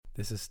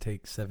This is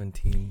take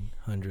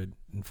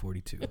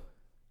 1742.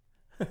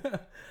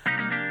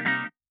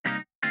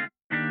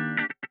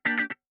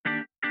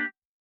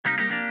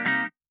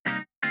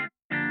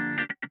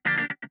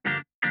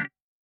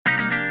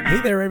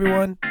 Hey there,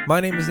 everyone. My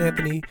name is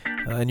Anthony,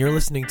 and you're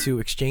listening to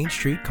Exchange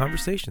Street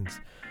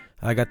Conversations.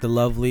 I got the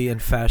lovely and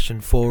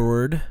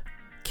fashion-forward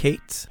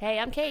Kate. Hey,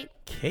 I'm Kate.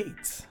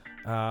 Kate.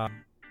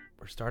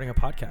 We're starting a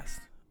podcast.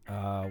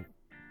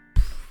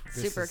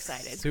 Super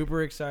excited.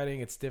 Super exciting.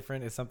 It's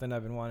different. It's something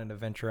I've been wanting to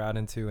venture out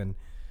into and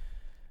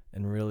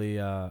really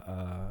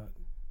have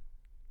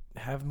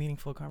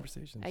meaningful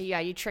conversations.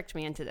 Yeah, you tricked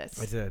me into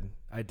this.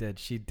 I did.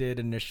 She did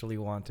initially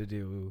want to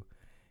do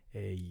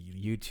a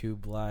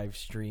YouTube live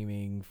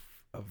streaming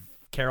of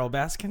Carole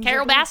Baskin.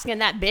 Carole Baskin,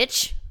 that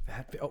bitch.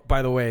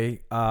 By the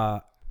way,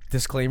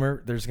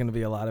 disclaimer, there's going to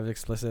be a lot of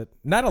explicit,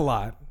 not a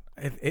lot.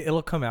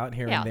 It'll come out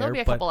here and there. Yeah, there'll be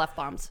a couple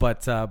F-bombs.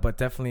 But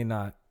definitely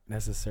not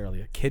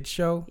necessarily a kid's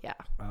show. Yeah.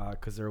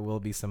 Because there will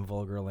be some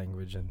vulgar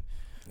language and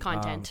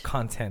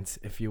content,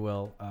 if you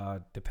will,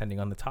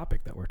 depending on the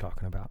topic that we're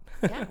talking about.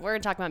 Yeah, we're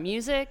going to talk about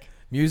music.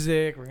 We're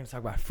going to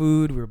talk about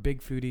food. We're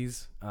big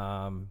foodies.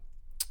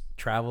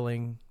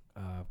 Traveling.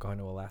 Going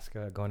to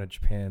Alaska, going to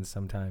Japan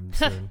sometime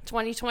soon.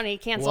 2020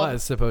 canceled.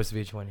 Was supposed to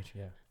be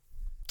 2020,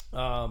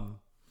 yeah.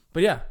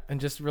 But yeah, and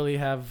just really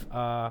have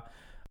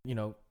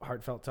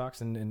heartfelt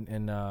talks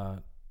and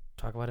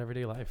talk about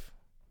everyday life,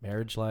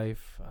 marriage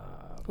life,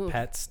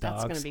 pets,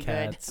 dogs, gonna be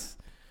cats,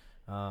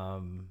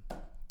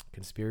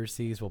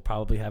 conspiracies. We'll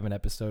probably have an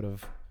episode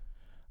of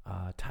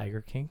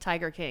Tiger King.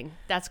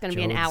 That's going to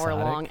be an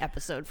hour-long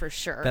episode for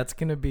sure. That's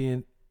going to be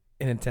an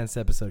intense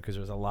episode because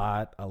there's a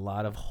lot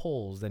of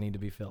holes that need to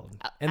be filled,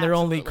 and they're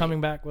Absolutely. only coming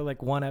back with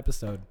like one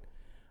episode.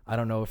 I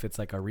don't know if it's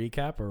like a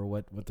recap or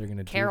what they're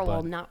gonna do. Carole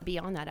will not be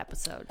on that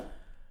episode.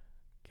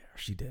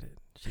 She did it.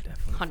 She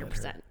definitely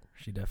 100%.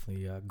 She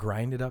definitely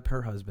grinded up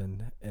her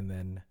husband and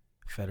then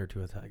fed her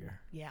to a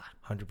tiger. Yeah,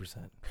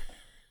 100%.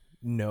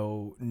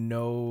 No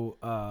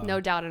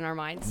doubt in our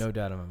minds. No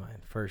doubt in my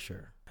mind, for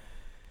sure.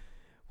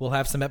 We'll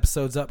have some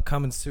episodes up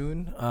coming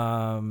soon.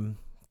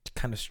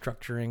 Kind of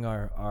structuring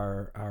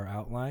our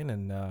outline,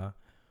 and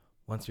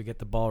once we get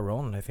the ball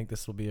rolling, I think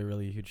this will be a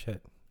really huge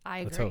hit. I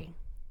agree. Let's hope.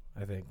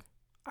 I think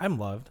I'm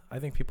loved. I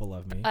think people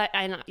love me.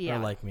 I know, yeah, or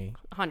like me.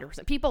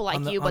 100%. People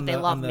like you, but they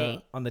love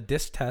me. On the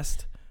disc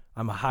test,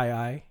 I'm a high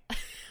I.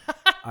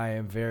 I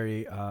am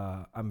very.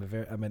 I'm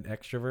an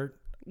extrovert.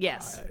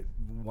 Yes.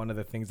 One of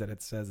the things that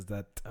it says is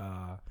that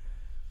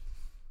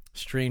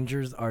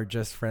strangers are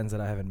just friends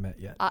that I haven't met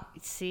yet.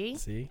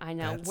 See, I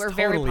know. That's we're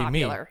very totally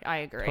popular. Me. I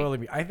agree. Totally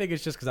me. I think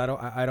it's just because I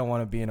don't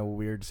want to be in a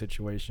weird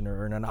situation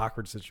or in an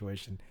awkward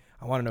situation.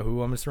 I want to know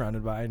who I'm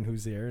surrounded by and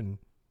who's there. And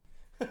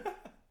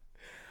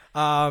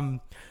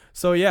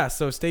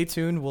so stay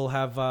tuned. We'll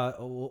have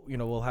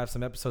we'll have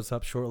some episodes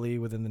up shortly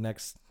within the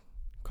next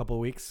couple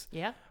of weeks.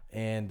 Yeah.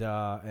 And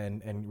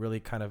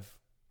really kind of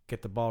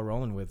get the ball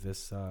rolling with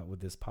this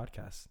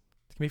podcast. It's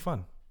gonna be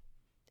fun.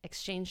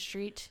 Exchange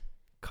Street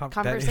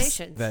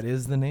Conversations. That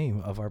is the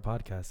name of our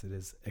podcast. It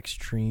is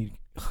Extreme.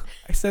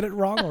 I said it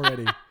wrong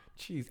already.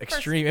 Jeez,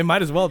 Extreme. It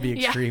might as well be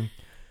Extreme.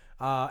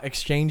 Yeah.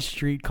 Exchange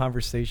Street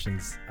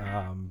Conversations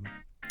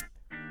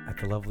at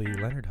the lovely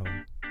Leonard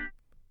home.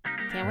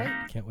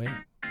 Can't wait.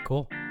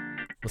 Cool.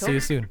 We'll see you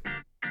soon.